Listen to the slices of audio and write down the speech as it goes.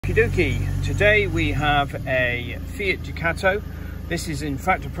Okie, today we have a Fiat Ducato. This is in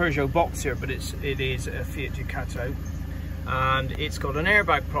fact a Peugeot Boxer, but it is a Fiat Ducato, and it's got an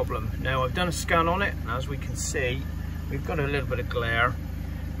airbag problem. Now I've done a scan on it, and as we can see we've got a little bit of glare,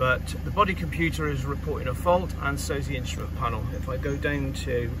 but the body computer is reporting a fault, and so is the instrument panel. If I go down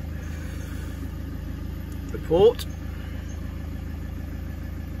to report,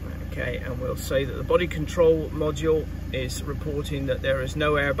 okay, and we'll say that the body control module is reporting that there is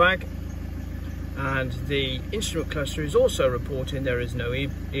no airbag, and the instrument cluster is also reporting there is no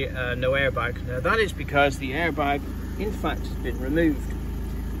airbag. Now that is because the airbag in fact has been removed.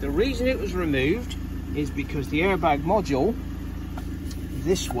 The reason it was removed is because the airbag module,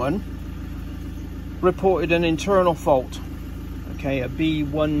 this one, reported an internal fault, okay, a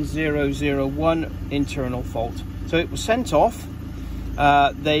B1001 internal fault. So it was sent off.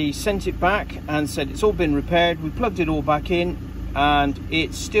 They sent it back and said it's all been repaired. We plugged it all back in and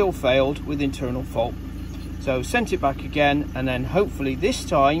it still failed with internal fault. So sent it back again, and then hopefully this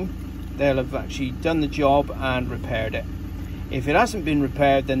time they'll have actually done the job and repaired it. If it hasn't been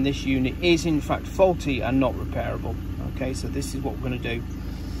repaired, then this unit is in fact faulty and not repairable. Okay, so this is what we're going to do.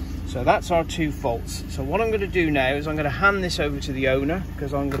 So that's our two faults. So what I'm going to do now is I'm going to hand this over to the owner,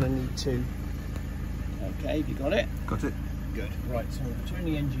 because I'm going to need to... Okay, have you got it? Got it. Good. Right, so I'm going to turn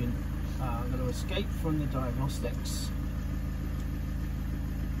the engine. I'm going to escape from the diagnostics.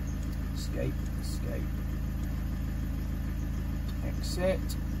 Escape, escape.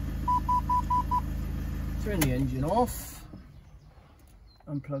 Exit. Turn the engine off.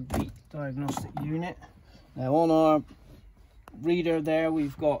 Unplug the diagnostic unit. Now on our reader there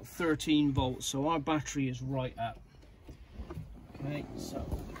we've got 13 volts, so our battery is right up. Okay, so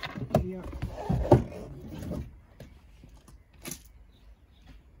here.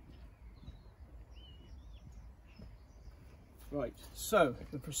 Right, so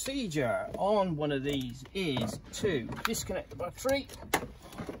the procedure on one of these is to disconnect the battery. So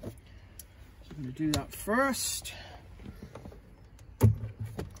I'm going to do that first. So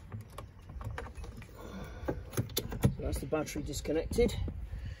that's the battery disconnected.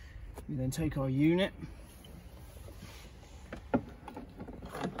 We then take our unit,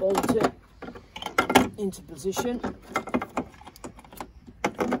 bolt it into position,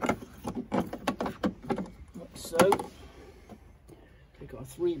 like so. We've got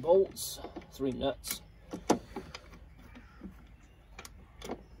 3 bolts, 3 nuts.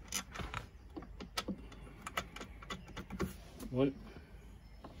 One.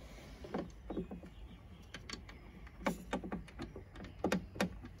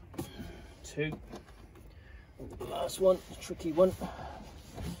 Two. The last one, the tricky one.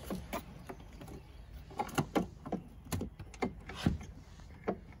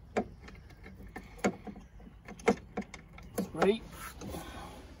 3.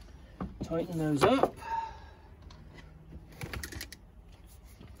 Tighten those up.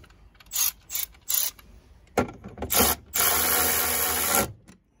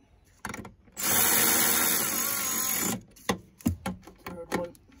 Third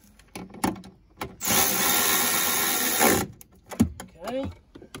one. Okay.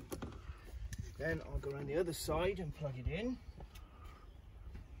 Then I'll go around the other side and plug it in.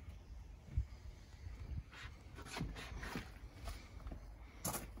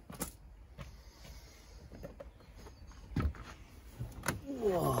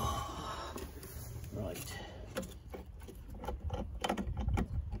 Right.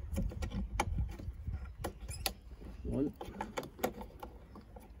 One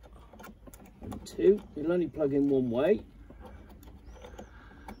and 2. You'll only plug in one way.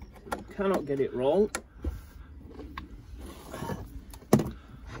 You cannot get it wrong.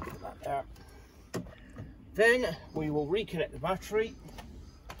 Put that there. Then we will reconnect the battery.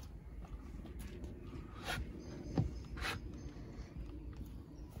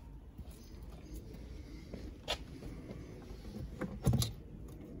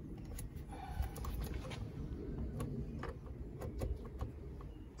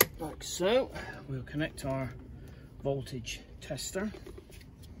 Like so. We'll connect our voltage tester.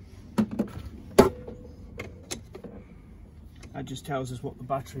 That just tells us what the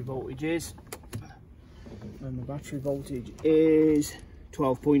battery voltage is, and the battery voltage is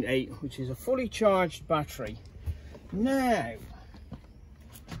 12.8, which is a fully charged battery. Now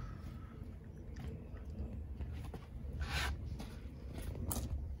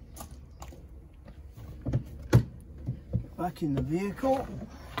back in the vehicle.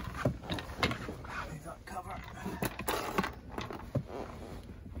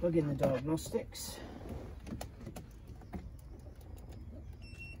 Plug in the diagnostics.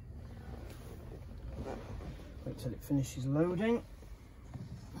 Wait till it finishes loading.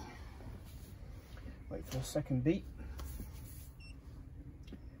 Wait for the second beep.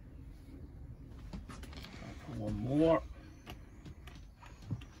 I'll put one more.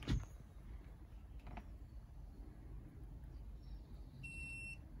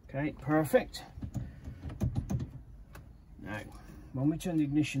 Okay, perfect. Now, when we turn the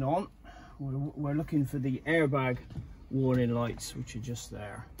ignition on, we're looking for the airbag warning lights, which are just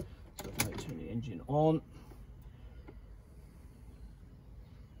there. So if I turn the engine on.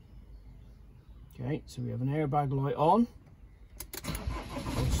 Okay, so we have an airbag light on.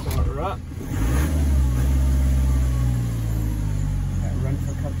 We'll start her up. Let it run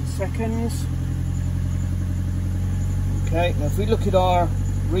for a couple of seconds. Okay, now if we look at our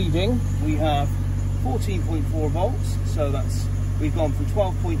reading, we have 14.4 volts, so that's, we've gone from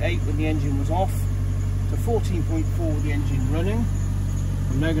 12.8 when the engine was off to 14.4 with the engine running.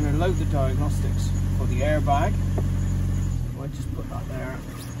 I'm now going to load the diagnostics for the airbag. So I just put that there.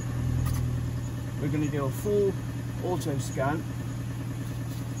 We're going to do a full auto scan.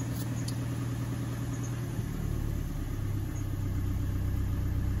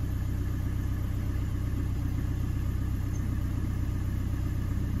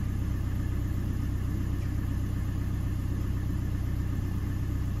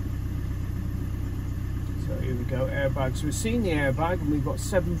 Here we go, airbag. So we've seen the airbag and we've got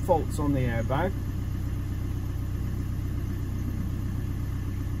 7 faults on the airbag.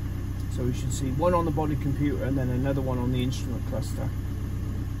 So we should see one on the body computer and then another one on the instrument cluster.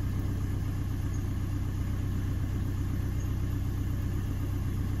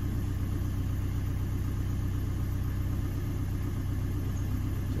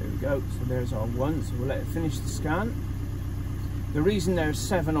 There we go, so there's our one, so we'll let it finish the scan. The reason there's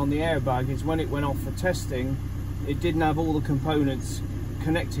 7 on the airbag is when it went off for testing, it didn't have all the components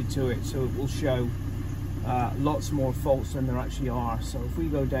connected to it, so it will show lots more faults than there actually are. So if we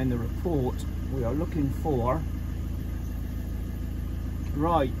go down the report, we are looking for,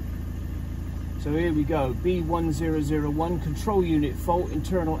 right, so here we go, B1001, control unit fault,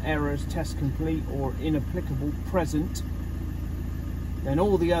 internal errors, test complete or inapplicable present. Then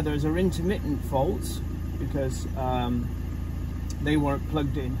all the others are intermittent faults because they weren't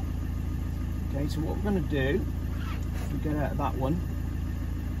plugged in. Okay, so what we're going to do, if we get out of that one,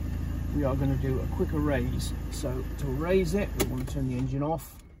 we are going to do a quick erase. So to erase it, we want to turn the engine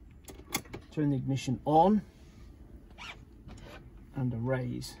off, turn the ignition on, and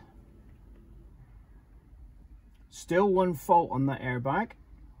erase. Still one fault on that airbag,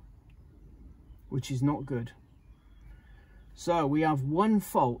 which is not good. So we have one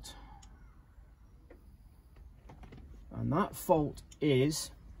fault, and that fault is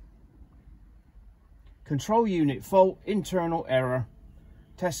control unit fault, internal error,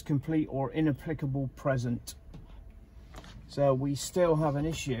 test complete or inapplicable present. So we still have an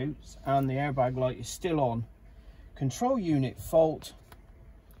issue and the airbag light is still on. Control unit fault,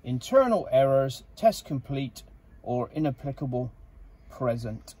 internal errors, test complete or inapplicable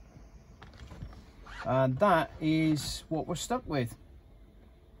present. And that is what we're stuck with.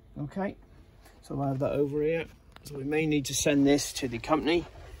 Okay, so I have that over here. So we may need to send this to the company.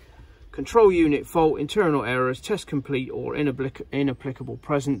 Control unit fault, internal errors, test complete or inapplicable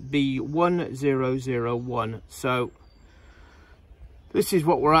present, B1001. So this is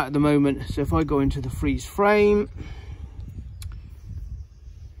what we're at the moment. So if I go into the freeze frame,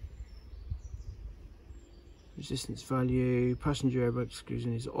 resistance value, passenger airbag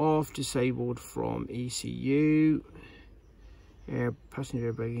exclusion is off, disabled from ECU,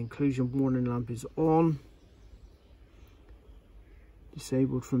 passenger airbag inclusion warning lamp is on,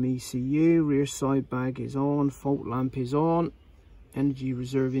 disabled from ECU, rear side bag is on, fault lamp is on, energy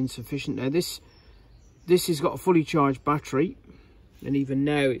reserve insufficient. Now this has got a fully charged battery, and even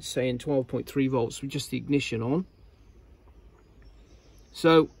now it's saying 12.3 volts with just the ignition on.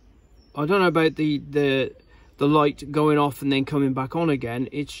 So I don't know about the light going off and then coming back on again.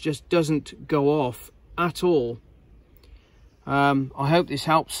 It just doesn't go off at all. I hope this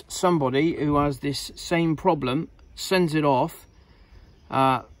helps somebody who has this same problem, sends it off,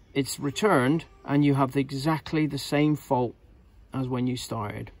 it's returned, and you have exactly the same fault as when you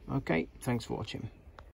started. Okay, thanks for watching.